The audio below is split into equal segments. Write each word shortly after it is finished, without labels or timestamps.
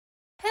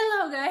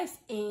Hello guys,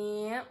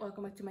 and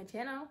welcome back to my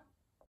channel.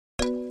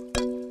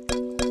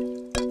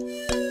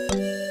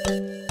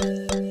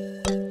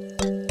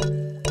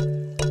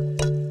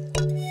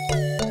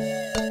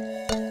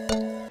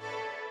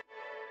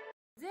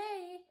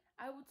 Today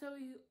I will tell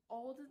you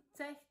all the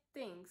tech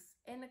things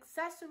and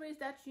accessories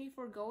that you need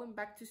for going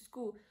back to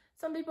school.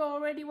 Some people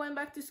already went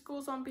back to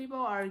school, some people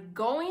are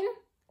going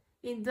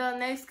in the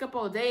next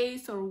couple of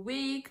days or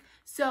week.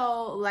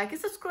 So like and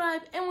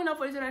subscribe, and without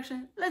further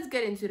direction, let's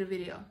get into the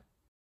video.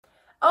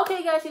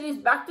 Okay guys, it is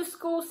back to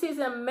school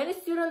season. Many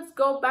students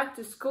go back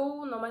to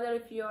school, no matter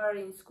if you are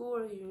in school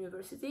or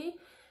university.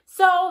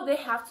 So they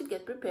have to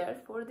get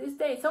prepared for this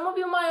day. Some of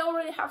you might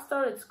already have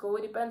started school.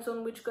 It depends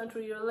on which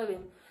country you're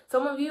living.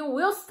 Some of you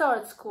will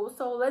start school.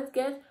 So let's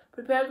get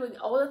prepared with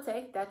all the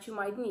tech that you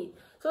might need.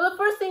 So the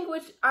first thing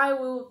which I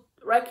will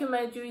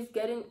recommend you is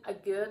getting a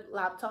good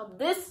laptop.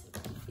 This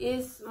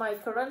is my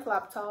current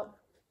laptop.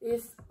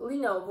 It's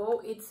Lenovo.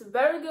 It's a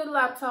very good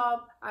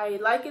laptop. I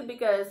like it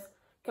because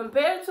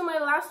compared to my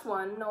last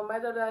one, no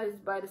matter that it's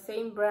by the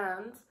same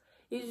brand,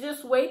 it's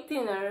just way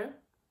thinner.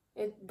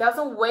 It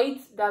doesn't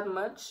weigh that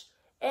much,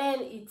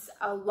 and it's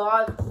a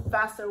lot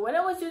faster. When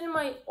I was using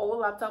my old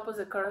laptop as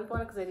a current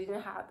one, because I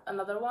didn't have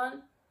another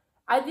one,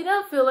 I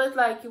didn't feel it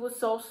like it was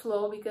so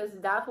slow, because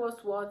that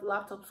was what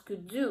laptops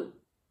could do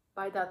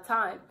by that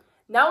time.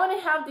 Now when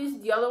I have this,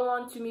 the other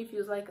one to me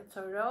feels like a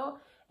turtle,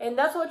 and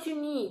that's what you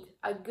need,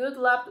 a good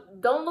laptop.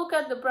 Don't look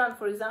at the brand.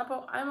 For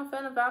example, I'm a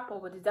fan of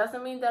Apple, but it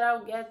doesn't mean that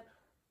I'll get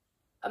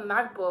a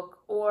MacBook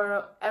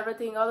or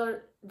everything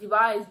other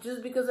device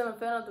just because I'm a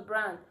fan of the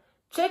brand.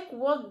 Check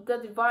what the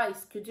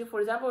device could do. For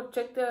example,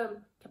 check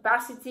the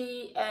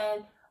capacity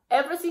and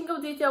every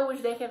single detail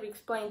which they have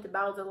explained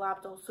about the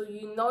laptop, so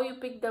you know you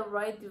pick the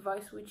right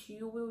device which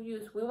you will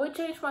use. We will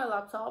change my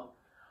laptop.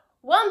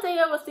 One day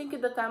I was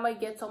thinking that I might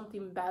get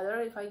something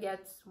better if I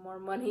get more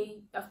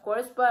money, of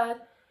course,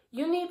 but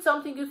you need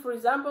something good. For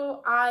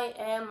example, I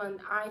am an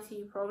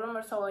IT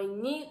programmer, so I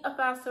need a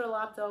faster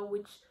laptop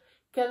which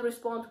can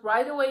respond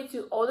right away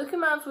to all the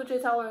commands which I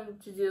tell them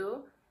to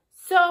do.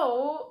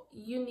 So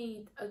you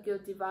need a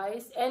good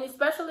device, and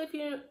especially if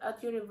you're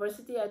at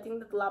university, I think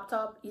that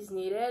laptop is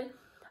needed.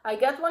 I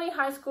got one in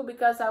high school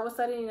because I was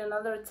studying in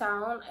another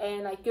town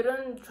and I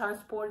couldn't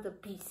transport a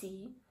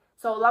PC,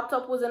 so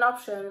laptop was an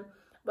option.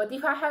 But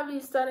if I had been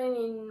studying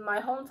in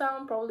my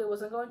hometown, probably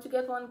wasn't going to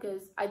get one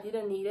because I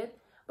didn't need it.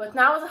 But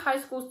now as a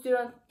high school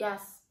student,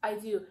 yes, I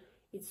do.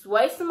 It's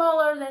way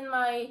smaller than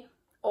my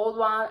old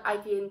one. I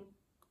can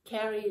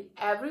carry it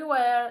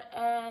everywhere,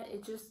 and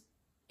it just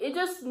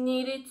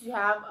needed to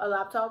have a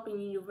laptop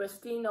in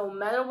university, no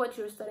matter what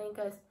you're studying,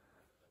 because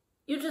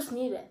you just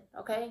need it.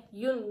 Okay,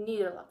 you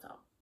need a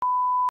laptop.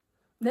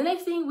 The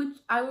next thing which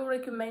I will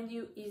recommend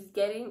you is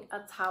getting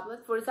a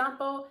tablet. For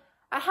example,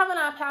 I have an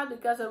iPad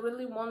because I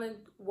really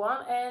wanted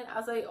one, and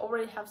as I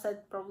already have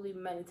said probably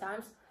many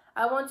times,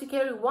 I want to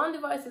carry one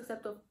device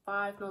except of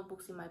 5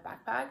 notebooks in my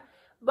backpack.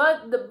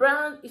 But the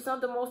brand is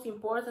not the most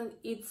important,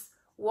 it's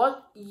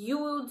what you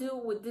will do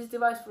with this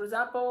device. For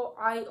example,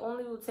 I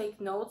only will take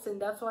notes,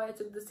 and that's why I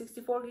took the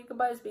 64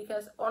 gigabytes,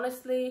 because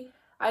honestly,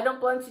 I don't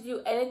plan to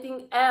do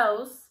anything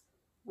else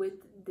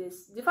with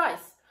this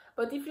device.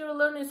 But if you're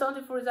learning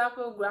something, for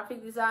example,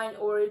 graphic design,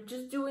 or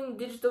just doing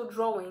digital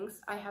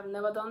drawings, I have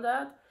never done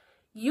that,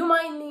 you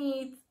might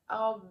need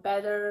a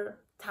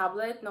better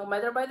tablet, no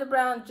matter by the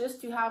brand,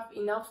 just to have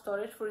enough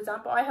storage. For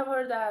example, I have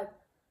heard that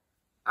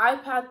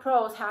iPad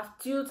Pros have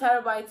 2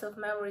 terabytes of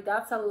memory.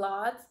 That's a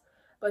lot.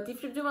 But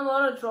if you're doing a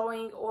lot of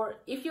drawing, or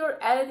if you're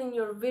editing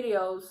your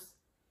videos,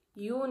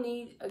 you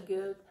need a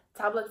good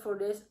tablet for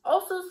this.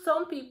 Also,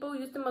 some people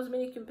use them as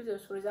mini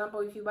computers. For example,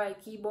 if you buy a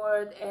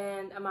keyboard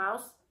and a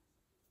mouse,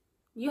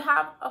 you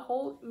have a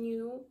whole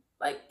new,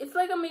 it's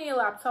like a mini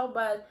laptop.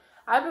 But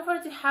I prefer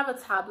to have a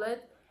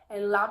tablet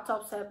and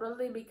laptop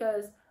separately,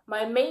 because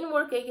my main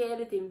work, aka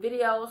editing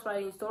videos,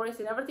 writing stories,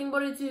 and everything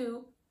what I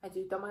do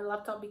it on my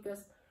laptop,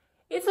 because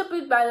it's a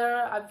bit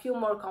better, I feel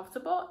more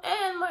comfortable.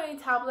 And my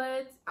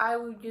tablet, I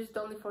will use it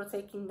only for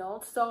taking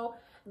notes. So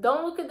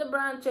don't look at the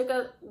brand, check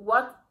out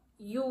what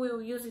you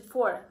will use it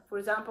for. For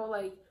example,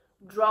 like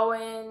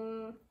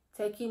drawing,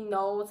 taking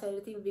notes,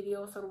 editing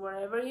videos, or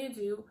whatever you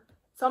do.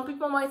 Some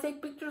people might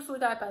take pictures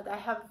with iPad.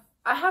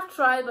 I have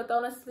tried, but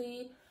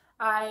honestly,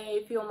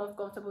 I feel more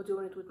comfortable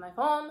doing it with my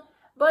phone.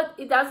 But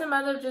it doesn't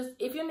matter, just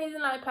if you need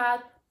an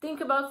iPad,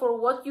 think about for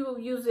what you will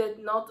use it,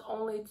 not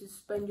only to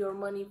spend your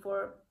money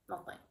for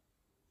nothing.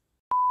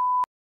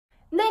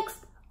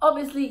 Next,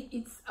 obviously,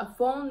 it's a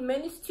phone.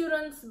 Many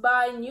students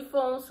buy new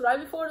phones right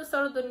before the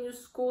start of the new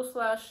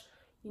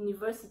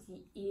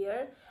school/university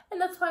year,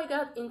 and that's why I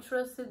got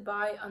interested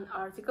by an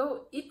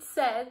article. It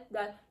said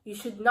that you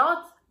should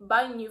not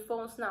buy new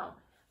phones now.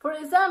 For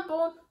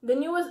example, the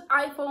newest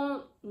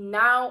iPhone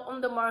now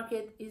on the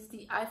market is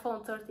the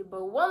iPhone 30,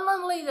 but 1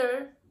 month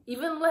later,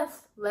 even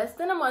less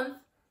than a month,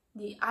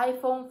 the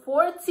iPhone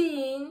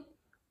 14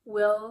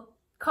 will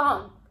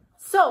come.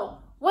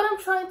 So what I'm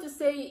trying to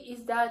say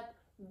is that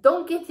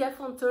don't get the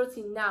iPhone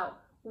 13 now.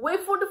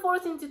 Wait for the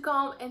 14 to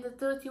come, and the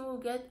 13 will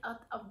get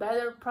at a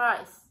better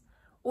price.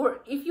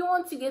 Or if you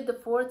want to get the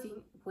 14,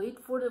 wait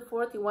for the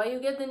 14. Why you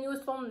get the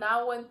newest phone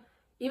now when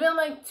even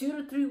like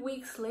 2 to 3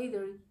 weeks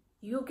later,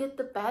 you get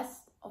the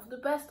best of the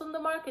best on the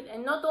market?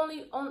 And not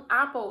only on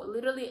Apple,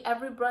 literally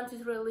every brand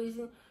is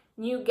releasing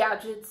new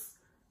gadgets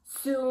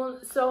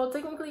soon. So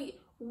technically,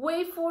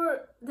 wait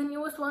for the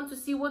newest one to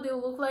see what they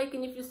look like,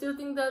 and if you still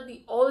think that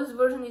the oldest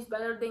version is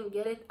better, then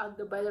get it at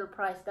the better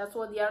price. That's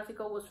what the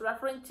article was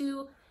referring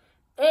to.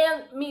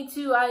 And me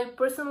too, I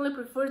personally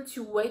prefer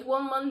to wait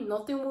 1 month.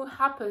 Nothing will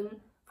happen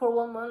for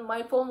 1 month.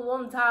 My phone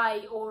won't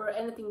die or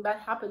anything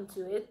bad happen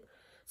to it.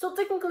 So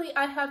technically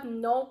I have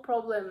no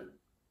problem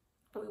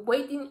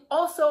waiting.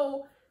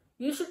 Also,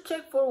 you should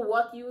check for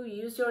what you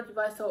use your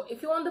device. So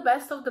if you want the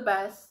best of the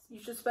best,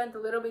 you should spend a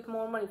little bit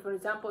more money. For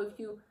example, if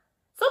you,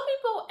 some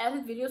people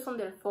edit videos on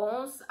their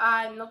phones.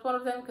 I'm not one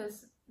of them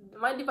because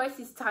my device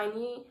is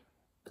tiny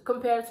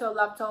compared to a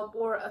laptop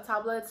or a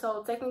tablet,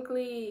 so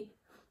technically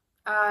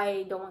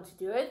I don't want to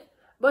do it.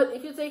 But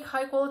if you take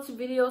high quality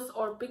videos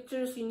or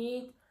pictures, you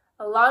need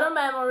a lot of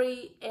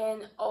memory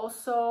and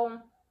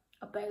also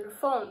a better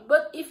phone.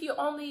 But if you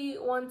only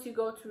want to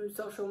go through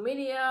social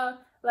media,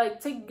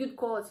 like take good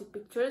quality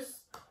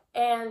pictures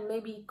and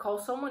maybe call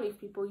someone if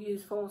people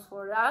use phones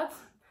for that,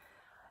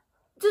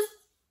 just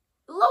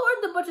lower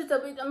the budget a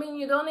bit. I mean,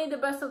 you don't need the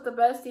best of the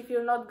best if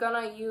you're not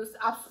gonna use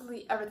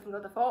absolutely everything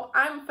on the phone.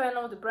 I'm a fan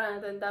of the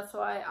brand and that's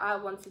why I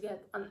want to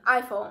get an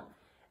iPhone.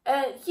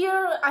 And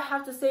here I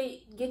have to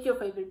say, get your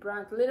favorite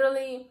brand.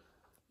 Literally,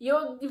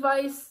 your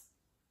device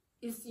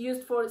is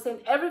used for the same.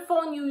 Every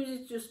phone you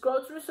use, just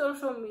scroll through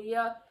social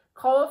media,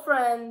 call a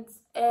friend,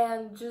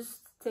 and just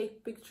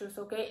take pictures,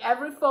 okay?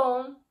 Every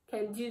phone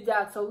can do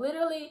that. So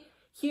literally,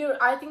 here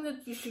I think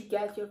that you should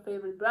get your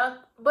favorite brand.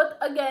 But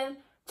again,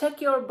 check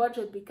your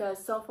budget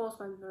because some phones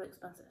might be very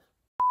expensive.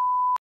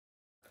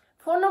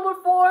 For number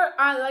 4,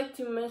 I like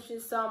to mention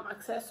some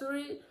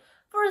accessories.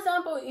 For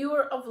example,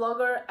 you're a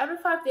vlogger. Every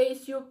 5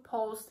 days you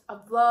post a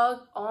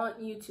vlog on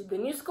YouTube. The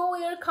new school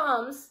year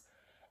comes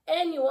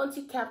and you want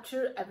to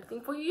capture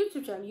everything for your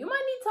YouTube channel. You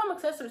might need some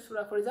accessories for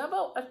that. For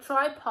example, a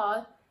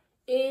tripod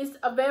is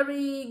a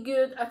very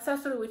good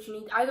accessory which you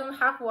need. I don't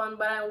have one,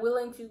 but I'm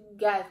willing to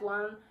get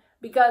one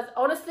because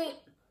honestly,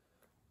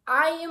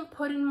 I am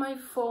putting my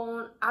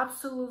phone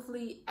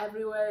absolutely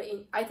everywhere.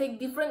 I take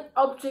different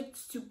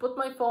objects to put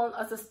my phone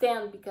as a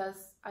stand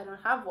because I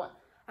don't have one.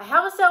 I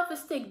have a selfie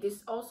stick.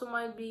 This also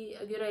might be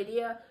a good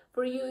idea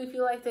for you if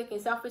you like taking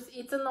selfies.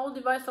 It's an old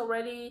device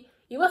already.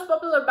 It was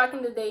popular back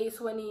in the days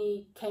when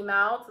it came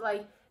out,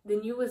 like the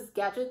newest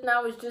gadget.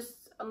 Now is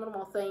just a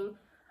normal thing.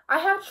 I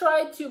have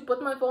tried to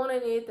put my phone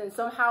in it and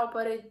somehow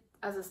put it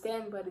as a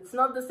stand, but it's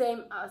not the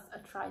same as a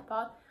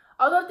tripod.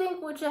 Other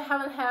thing which I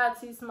haven't had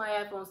since my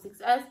iPhone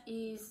 6s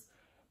is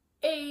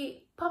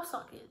a pop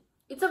socket.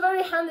 It's a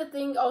very handy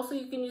thing. Also,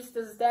 you can use it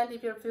as a stand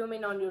if you're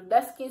filming on your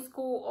desk in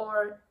school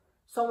or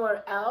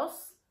somewhere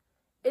else.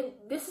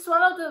 This is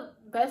one of the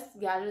best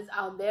gadgets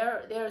out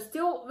there. They're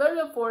still very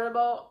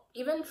affordable.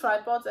 Even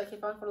tripods I can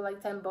find for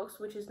like 10 bucks,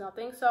 which is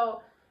nothing.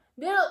 So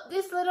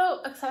these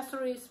little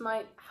accessories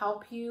might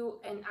help you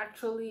and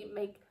actually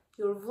make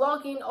your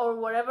vlogging or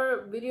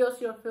whatever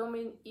videos you're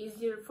filming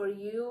easier for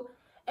you.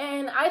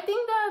 And I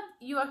think that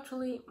you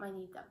actually might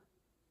need them.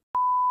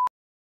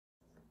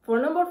 For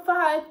number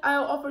 5,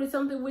 I'll offer you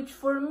something which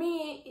for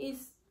me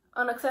is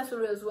an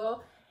accessory as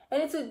well.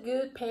 And it's a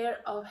good pair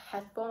of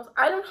headphones.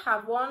 I don't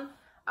have one.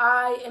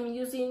 I am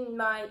using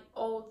my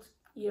old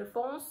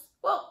earphones.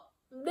 Well,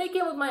 they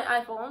came with my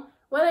iPhone.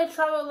 When I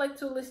travel, I like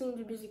to listen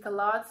to music a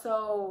lot.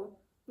 So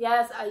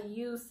yes, I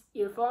use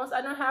earphones.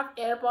 I don't have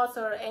AirPods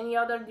or any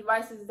other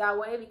devices that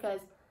way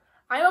because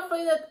I'm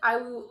afraid that I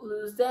will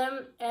lose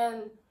them.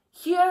 And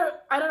here,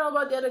 I don't know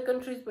about the other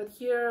countries, but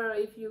here,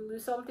 if you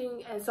lose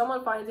something and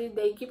someone finds it,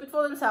 they keep it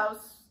for themselves.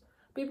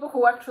 People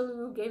who actually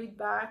will give it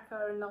back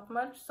are not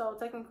much. So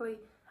technically,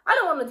 I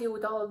don't want to deal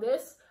with all of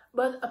this,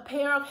 but a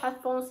pair of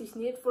headphones is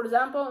needed. For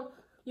example,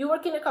 you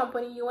work in a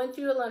company, you went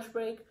to your lunch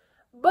break,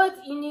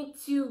 but you need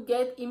to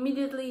get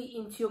immediately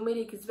into your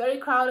meeting. It's very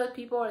crowded,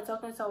 people are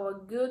talking, so a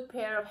good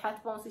pair of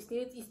headphones is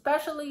needed,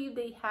 especially if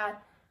they had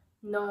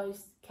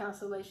noise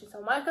cancellation.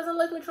 So my cousin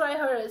let me try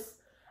hers.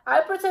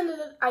 I pretended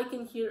that I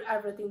can hear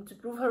everything to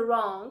prove her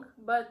wrong,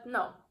 but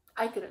no,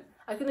 I couldn't.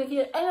 I couldn't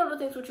hear any of the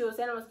things which she was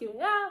saying. I was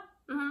giving,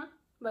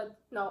 but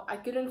no, I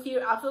couldn't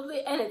hear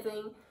absolutely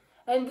anything.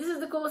 And this is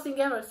the coolest thing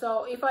ever.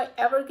 So if I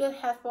ever get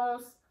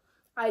headphones,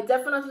 I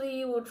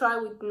definitely will try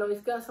with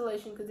noise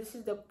cancellation because this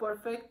is the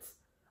perfect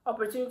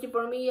opportunity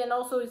for me. And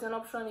also it's an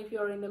option if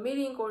you're in a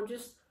meeting or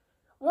just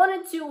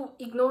wanted to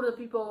ignore the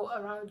people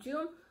around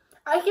you.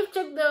 I have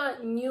checked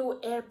the new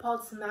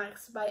AirPods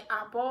Max by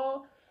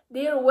Apple.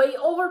 They're way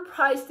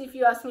overpriced if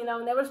you ask me now.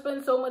 Never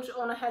spend so much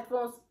on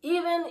headphones.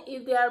 Even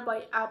if they are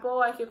by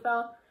Apple, I have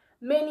found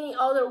many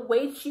other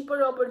way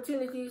cheaper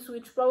opportunities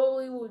which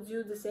probably will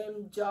do the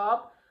same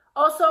job.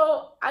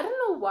 Also, I don't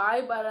know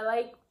why, but I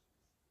like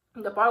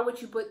the part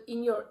which you put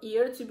in your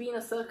ear to be in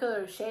a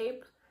circular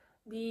shape.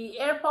 The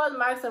AirPod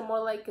Max are more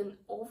like an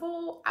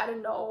oval. I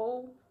don't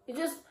know.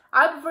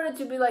 I prefer it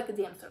to be like a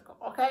damn circle,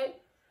 okay?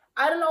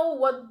 I don't know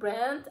what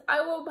brand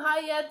I will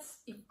buy yet,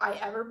 if I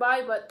ever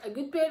buy, but a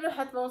good pair of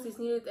headphones is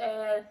needed,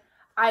 and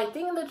I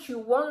think that you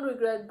won't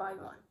regret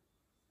buying one.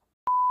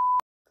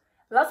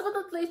 Last but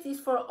not least is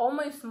for all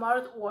my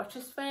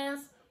smartwatches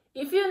fans.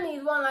 If you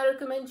need one, I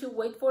recommend you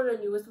wait for the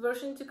newest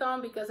version to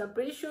come, because I'm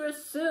pretty sure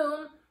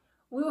soon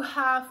we'll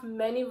have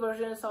many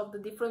versions of the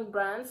different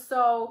brands.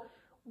 So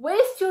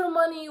waste your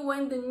money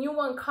when the new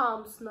one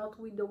comes, not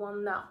with the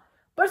one now.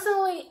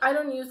 Personally, I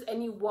don't use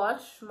any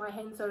watch. My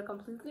hands are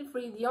completely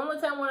free. The only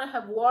time when I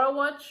have wore a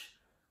watch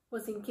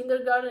was in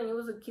kindergarten. It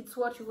was a kid's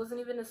watch. It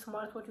wasn't even a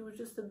smartwatch. It was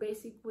just a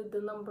basic with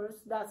the numbers.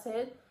 That's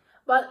it.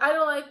 But I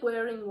don't like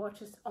wearing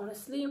watches,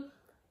 honestly.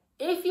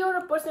 If you're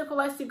a person who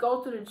likes to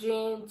go to the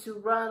gym, to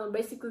run, or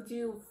basically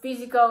do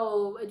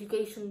physical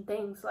education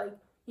things, like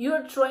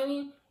you're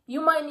training,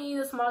 you might need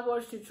a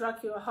smartwatch to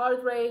track your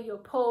heart rate, your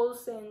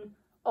pulse, and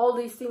all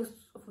these things,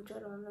 of which I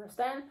don't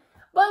understand.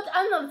 But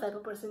I'm not the type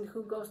of person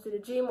who goes to the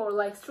gym or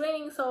likes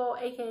training, so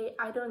aka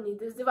I don't need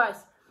this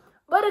device.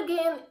 But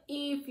again,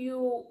 if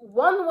you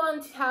want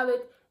one to have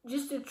it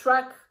just to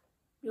track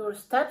your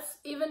steps,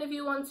 even if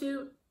you want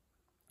to,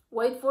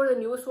 wait for the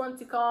newest one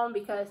to come,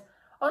 because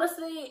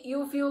honestly,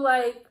 you feel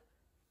like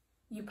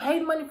you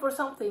paid money for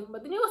something,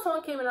 but the newest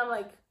one came and I'm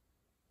like,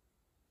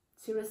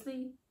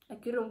 seriously? I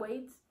couldn't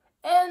wait?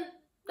 And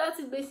that's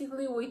it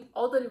basically with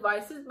all the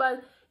devices.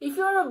 But if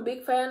you're a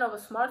big fan of a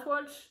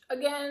smartwatch,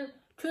 again,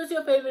 choose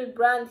your favorite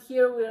brand.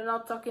 Here we are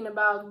not talking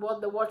about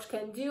what the watch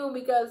can do,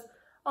 because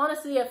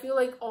honestly I feel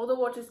like all the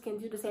watches can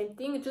do the same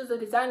thing. It's just the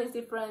design is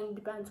different,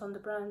 depends on the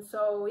brand.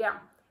 So yeah,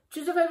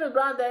 choose your favorite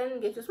brand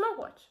and get your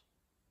smartwatch.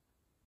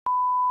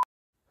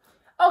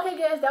 Okay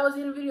guys, that was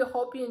the video.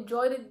 Hope you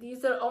enjoyed it.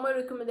 These are all my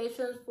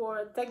recommendations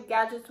for tech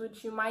gadgets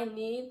which you might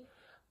need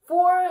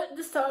for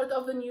the start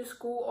of the new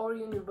school or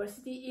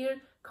university year.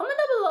 Comment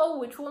down below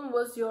which one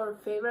was your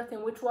favorite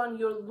and which one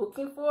you're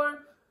looking for.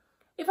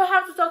 If I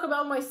have to talk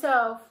about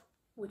myself,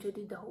 which I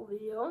did the whole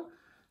video,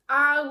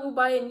 I will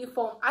buy a new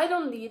phone. I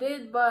don't need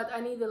it, but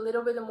I need a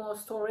little bit more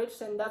storage,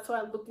 and that's why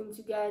I'm looking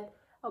to get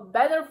a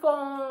better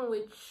phone,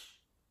 which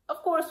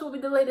of course will be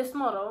the latest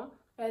model,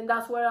 and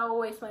that's where I will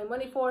waste my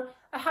money for.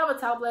 I have a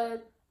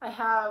tablet, I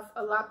have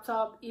a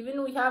laptop,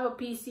 even we have a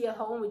PC at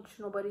home, which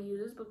nobody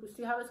uses, but we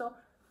still have it, so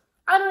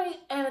I don't need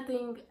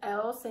anything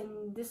else,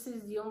 and this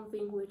is the only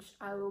thing which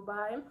I will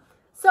buy.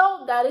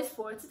 So that is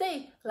for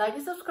today. Like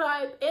and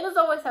subscribe, and as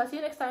always, I'll see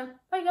you next time.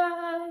 Bye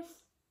guys!